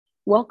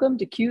Welcome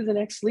to Cue the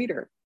Next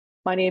Leader.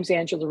 My name is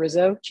Angela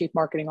Rizzo, Chief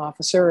Marketing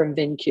Officer of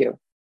VINCUE.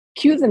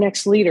 Cue the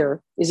Next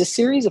Leader is a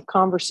series of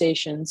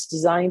conversations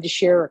designed to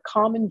share a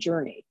common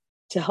journey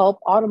to help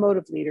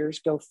automotive leaders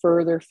go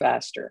further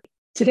faster.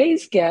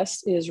 Today's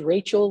guest is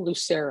Rachael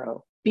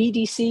Lucero,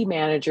 BDC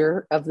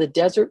Manager of the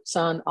Desert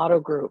Sun Auto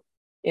Group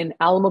in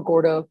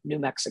Alamogordo, New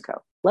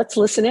Mexico. Let's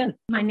listen in.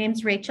 My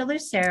name's Rachael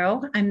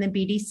Lucero. I'm the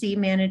BDC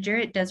Manager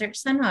at Desert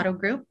Sun Auto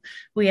Group.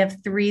 We have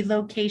 3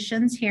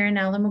 locations here in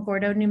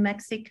Alamogordo, New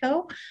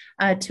Mexico,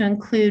 to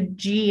include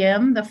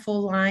GM, the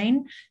full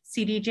line,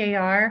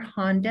 CDJR,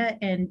 Honda,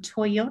 and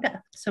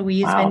Toyota. So we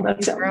use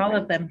VINCUE for all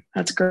of them.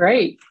 That's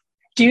great.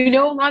 Do you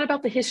know a lot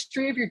about the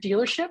history of your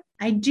dealership?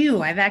 I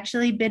do. I've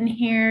actually been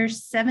here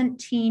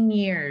 17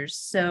 years.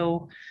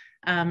 So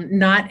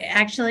not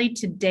actually,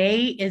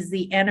 today is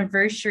the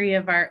anniversary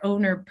of our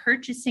owner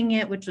purchasing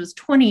it, which was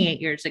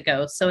 28 years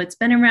ago. So it's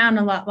been around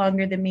a lot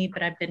longer than me,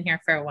 but I've been here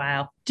for a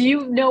while. Do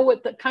you know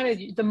what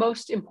the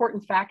most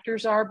important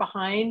factors are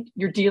behind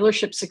your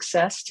dealership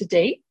success to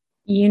date?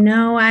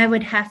 I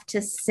would have to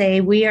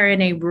say we are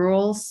in a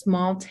rural,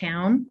 small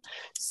town.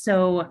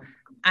 So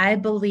I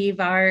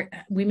believe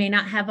we may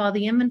not have all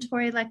the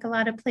inventory like a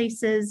lot of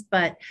places,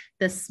 but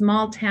the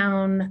small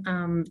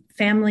town,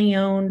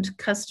 family-owned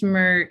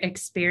customer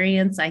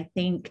experience, I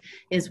think,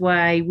 is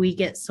why we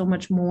get so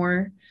much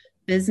more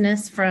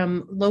business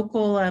from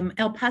local.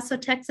 El Paso,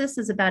 Texas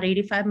is about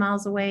 85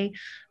 miles away.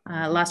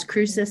 Las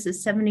Cruces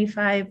is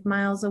 75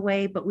 miles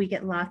away, but we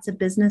get lots of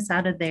business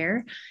out of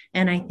there.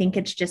 And I think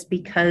it's just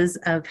because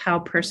of how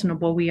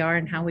personable we are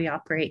and how we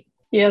operate.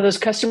 Yeah, those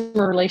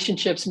customer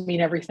relationships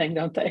mean everything,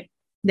 don't they?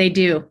 They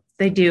do.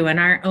 And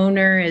our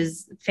owner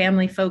is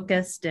family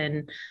focused,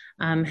 and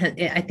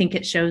I think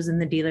it shows in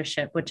the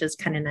dealership, which is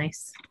kind of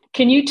nice.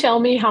 Can you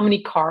tell me how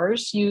many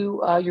cars your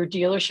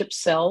dealership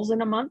sells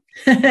in a month?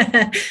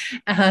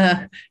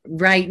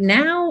 Right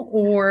now,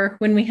 or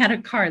when we had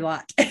a car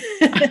lot?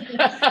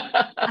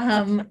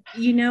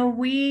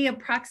 We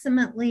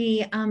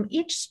approximately,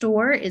 each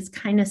store is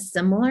kind of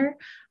similar.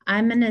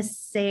 I'm going to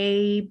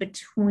say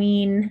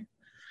between...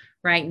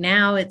 Right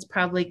now, it's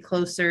probably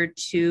closer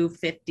to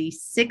 50,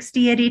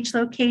 60 at each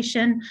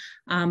location.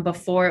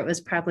 Before, it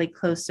was probably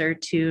closer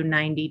to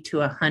 90 to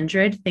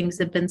 100. Things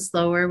have been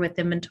slower with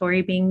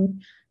inventory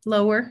being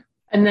lower.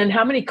 And then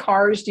how many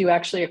cars do you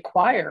actually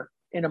acquire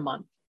in a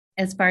month?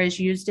 As far as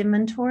used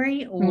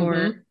inventory or?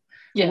 Mm-hmm.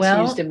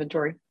 Yes, used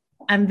inventory.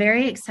 I'm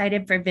very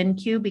excited for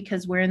VINCUE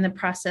because we're in the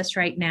process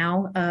right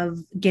now of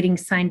getting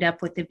signed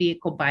up with the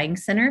Vehicle Buying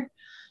Center.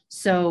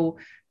 So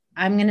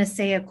I'm going to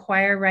say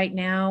acquire right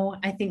now.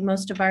 I think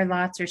most of our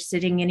lots are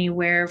sitting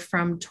anywhere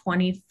from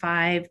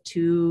 25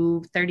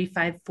 to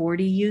 35,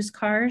 40 used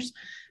cars,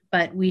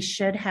 but we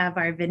should have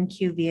our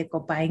VINCUE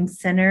Vehicle Buying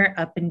Center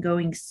up and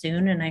going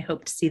soon, and I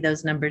hope to see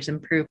those numbers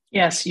improve.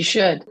 Yes, you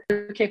should.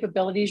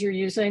 Capabilities you're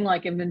using,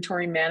 like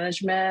inventory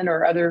management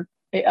or other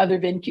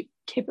VINCUE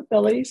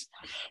capabilities?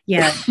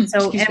 Yeah,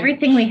 so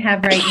everything we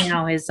have right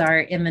now is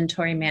our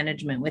inventory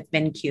management with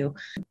VINCUE.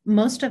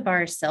 Most of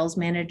our sales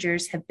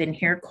managers have been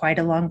here quite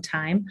a long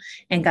time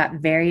and got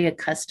very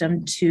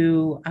accustomed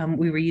to,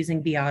 we were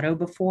using vAuto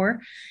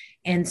before.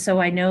 And so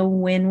I know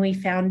when we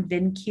found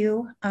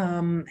VINCUE,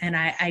 and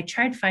I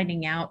tried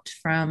finding out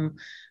from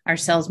our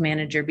sales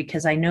manager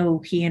because I know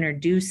he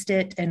introduced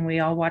it and we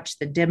all watched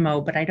the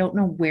demo, but I don't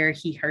know where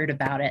he heard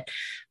about it.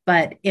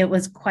 But it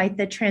was quite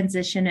the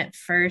transition at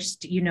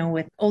first,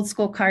 with old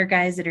school car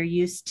guys that are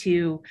used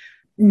to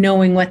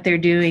knowing what they're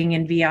doing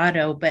in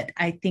vAuto. But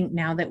I think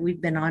now that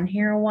we've been on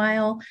here a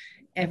while,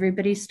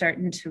 everybody's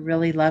starting to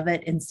really love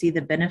it and see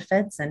the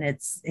benefits, and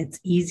it's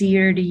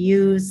easier to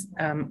use.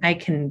 I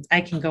can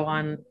go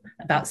on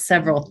about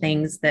several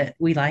things that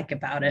we like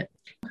about it.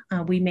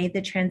 We made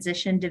the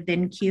transition to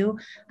VINCUE.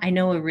 I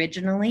know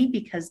originally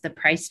because the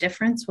price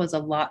difference was a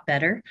lot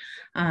better,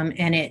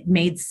 and it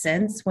made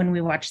sense when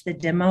we watched the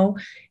demo.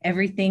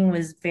 Everything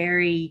was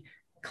very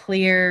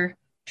clear,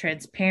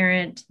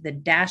 transparent. The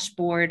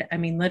dashboard,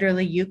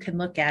 literally you can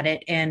look at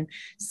it and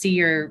see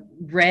your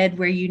red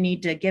where you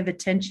need to give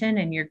attention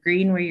and your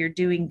green where you're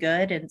doing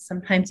good. And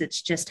sometimes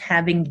it's just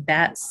having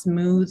that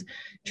smooth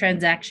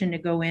transaction to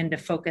go in to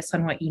focus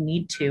on what you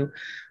need to.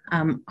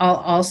 I'll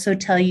also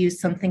tell you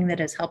something that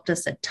has helped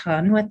us a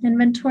ton with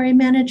inventory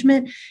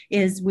management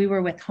is we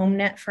were with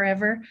HomeNet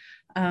forever.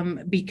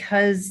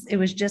 Because it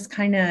was just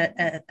kind of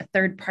a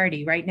third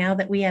party. Right now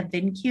that we have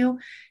VINCUE,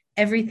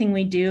 everything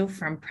we do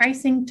from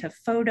pricing to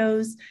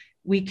photos,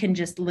 we can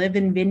just live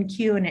in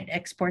VINCUE and it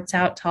exports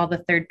out to all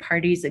the third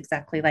parties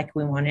exactly like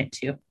we want it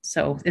to.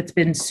 So it's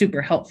been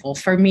super helpful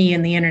for me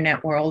in the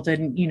internet world.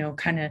 And,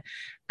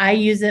 I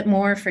use it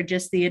more for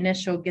just the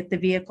initial, get the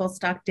vehicle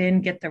stocked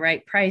in, get the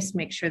right price,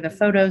 make sure the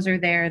photos are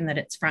there and that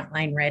it's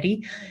frontline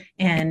ready.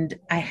 And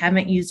I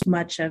haven't used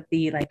much of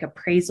the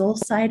appraisal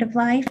side of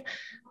life,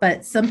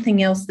 but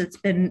something else that's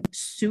been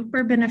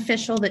super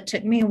beneficial that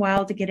took me a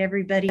while to get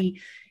everybody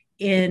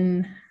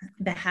in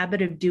the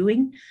habit of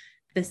doing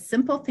The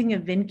simple thing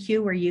of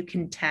VinCue where you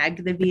can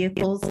tag the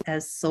vehicles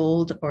as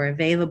sold or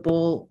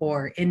available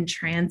or in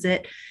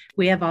transit.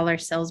 We have all our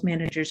sales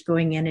managers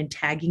going in and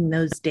tagging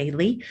those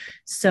daily.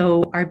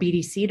 So our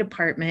BDC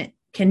department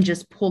can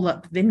just pull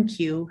up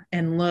VinCue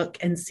and look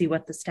and see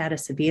what the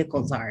status of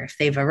vehicles are. If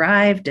they've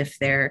arrived, if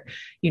they're,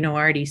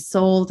 already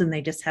sold and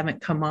they just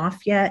haven't come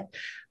off yet.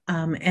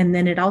 And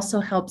then it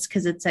also helps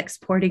because it's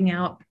exporting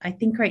out. I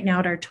think right now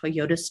at our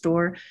Toyota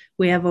store,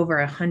 we have over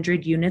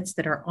 100 units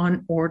that are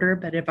on order,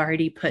 but have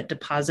already put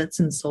deposits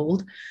and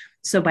sold.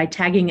 So by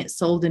tagging it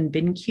sold in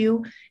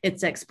VinCue,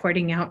 it's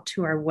exporting out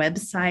to our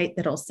website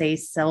that'll say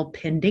sell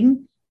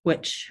pending,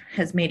 which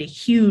has made a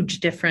huge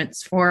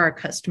difference for our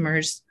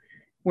customers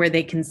where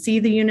they can see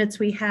the units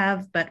we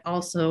have, but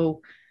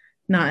also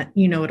not,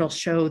 it'll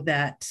show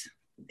that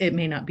it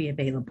may not be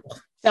available.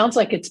 Sounds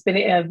like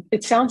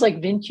it sounds like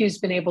VinCue's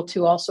been able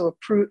to also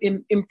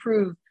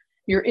improve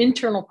your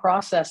internal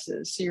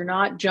processes. So you're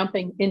not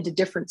jumping into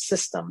different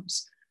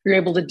systems. You're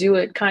able to do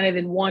it kind of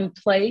in one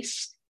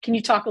place. Can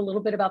you talk a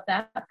little bit about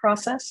that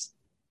process?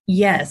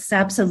 Yes,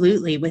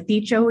 absolutely. With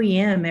each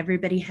OEM,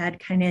 everybody had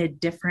kind of a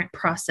different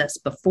process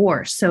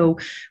before. So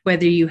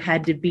whether you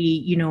had to be,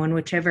 in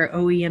whichever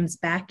OEM's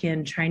back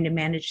end trying to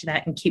manage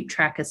that and keep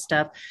track of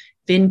stuff,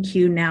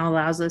 VinCue now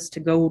allows us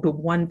to go to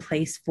one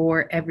place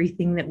for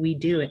everything that we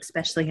do,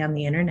 especially on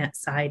the internet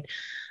side.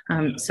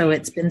 So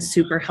it's been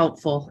super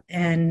helpful.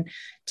 And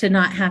to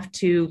not have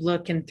to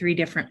look in 3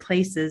 different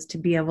places to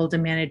be able to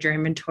manage your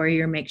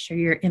inventory or make sure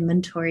your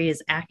inventory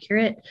is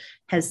accurate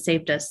has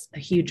saved us a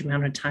huge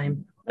amount of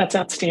time. That's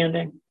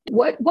outstanding.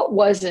 What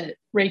was it,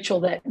 Rachael,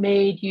 that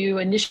made you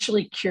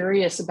initially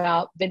curious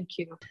about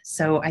VinCue?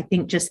 So I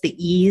think just the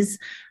ease,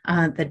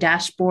 the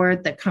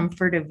dashboard, the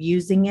comfort of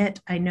using it.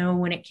 I know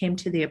when it came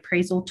to the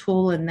appraisal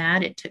tool and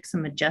that, it took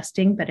some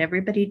adjusting, but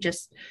everybody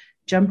just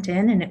jumped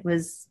in and it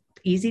was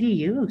easy to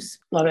use.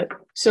 Love it.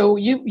 So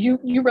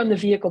you run the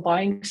vehicle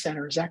buying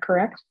center, is that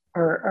correct?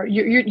 Or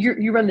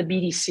you run the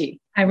BDC?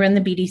 I run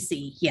the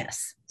BDC,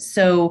 yes.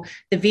 So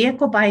the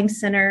vehicle buying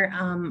center,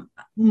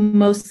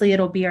 mostly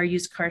it'll be our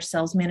used car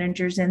sales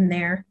managers in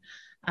there.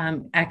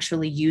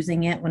 Actually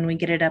using it when we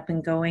get it up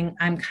and going.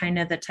 I'm kind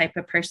of the type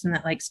of person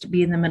that likes to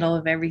be in the middle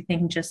of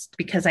everything just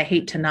because I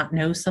hate to not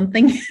know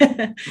something.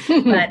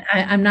 But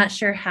I'm not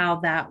sure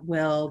how that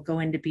will go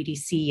into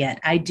BDC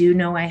yet. I do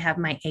know I have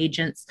my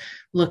agents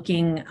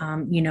looking,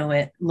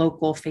 at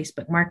local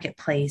Facebook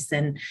Marketplace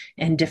and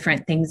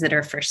different things that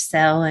are for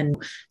sale.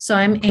 And so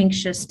I'm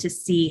anxious to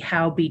see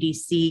how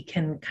BDC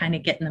can kind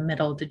of get in the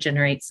middle to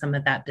generate some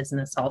of that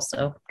business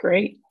also.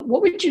 Great.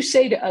 What would you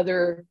say to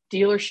other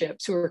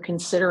dealerships who are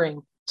considering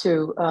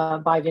to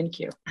buy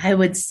VinCue? I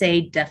would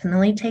say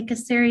definitely take a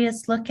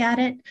serious look at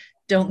it.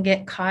 Don't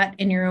get caught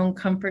in your own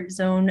comfort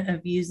zone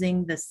of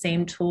using the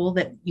same tool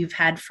that you've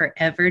had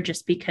forever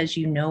just because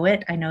you know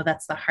it. I know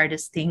that's the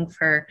hardest thing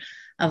for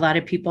a lot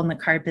of people in the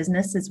car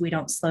business is we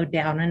don't slow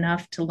down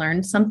enough to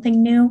learn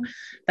something new.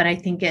 But I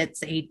think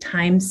it's a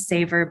time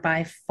saver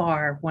by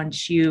far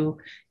once you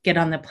get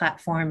on the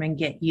platform and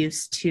get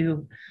used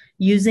to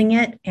using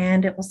it,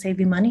 and it will save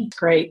you money.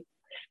 Great.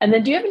 And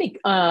then do you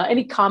have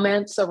any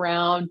comments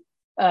around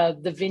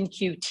the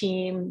VinCue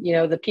team,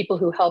 the people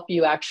who help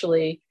you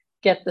actually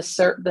get the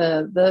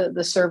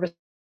service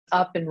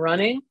up and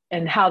running,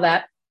 and how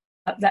that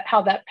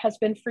has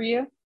been for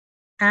you?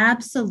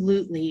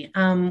 Absolutely.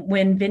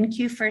 When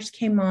VinCue first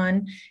came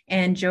on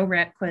and Joe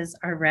Reck was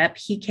our rep,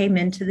 he came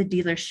into the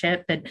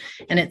dealership and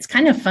it's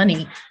kind of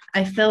funny.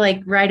 I feel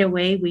like right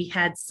away we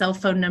had cell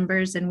phone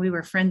numbers and we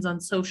were friends on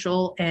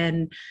social,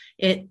 and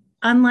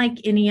unlike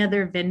any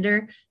other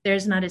vendor,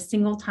 there's not a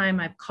single time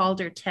I've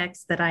called or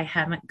text that I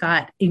haven't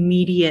got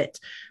immediate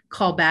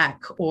call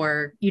back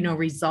or,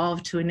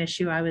 resolved to an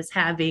issue I was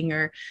having,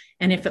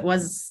 and if it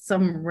was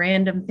some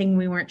random thing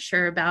we weren't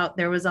sure about,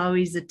 there was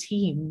always a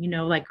team,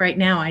 like right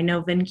now, I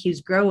know VinCue's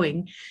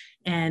growing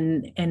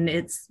and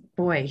it's,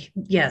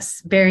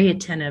 yes, very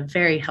attentive,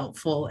 very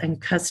helpful,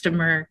 and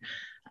customer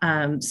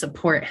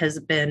support has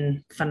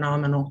been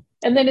phenomenal.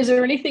 And then is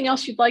there anything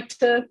else you'd like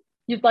to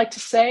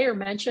say or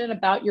mention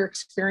about your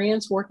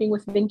experience working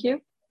with VinCue?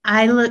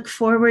 I look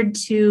forward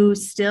to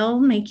still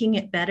making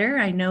it better.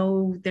 I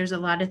know there's a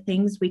lot of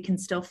things we can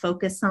still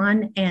focus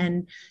on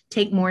and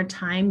take more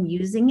time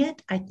using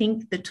it. I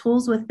think the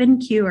tools with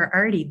VinCue are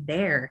already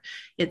there.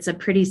 It's a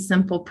pretty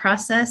simple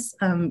process.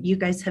 You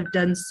guys have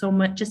done so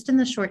much just in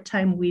the short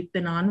time we've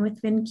been on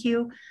with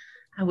VinCue.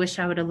 I wish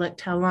I would have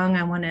looked how long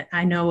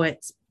I know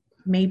it's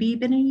maybe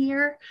been a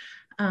year.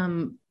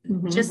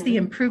 Just the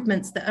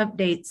improvements, the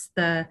updates,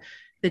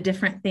 the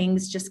different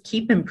things just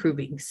keep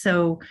improving.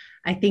 So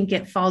I think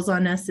it falls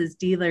on us as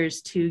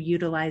dealers to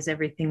utilize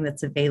everything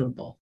that's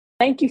available.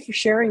 Thank you for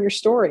sharing your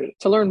story.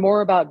 To learn more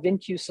about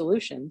VinCue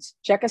solutions,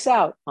 check us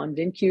out on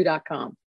VinCue.com.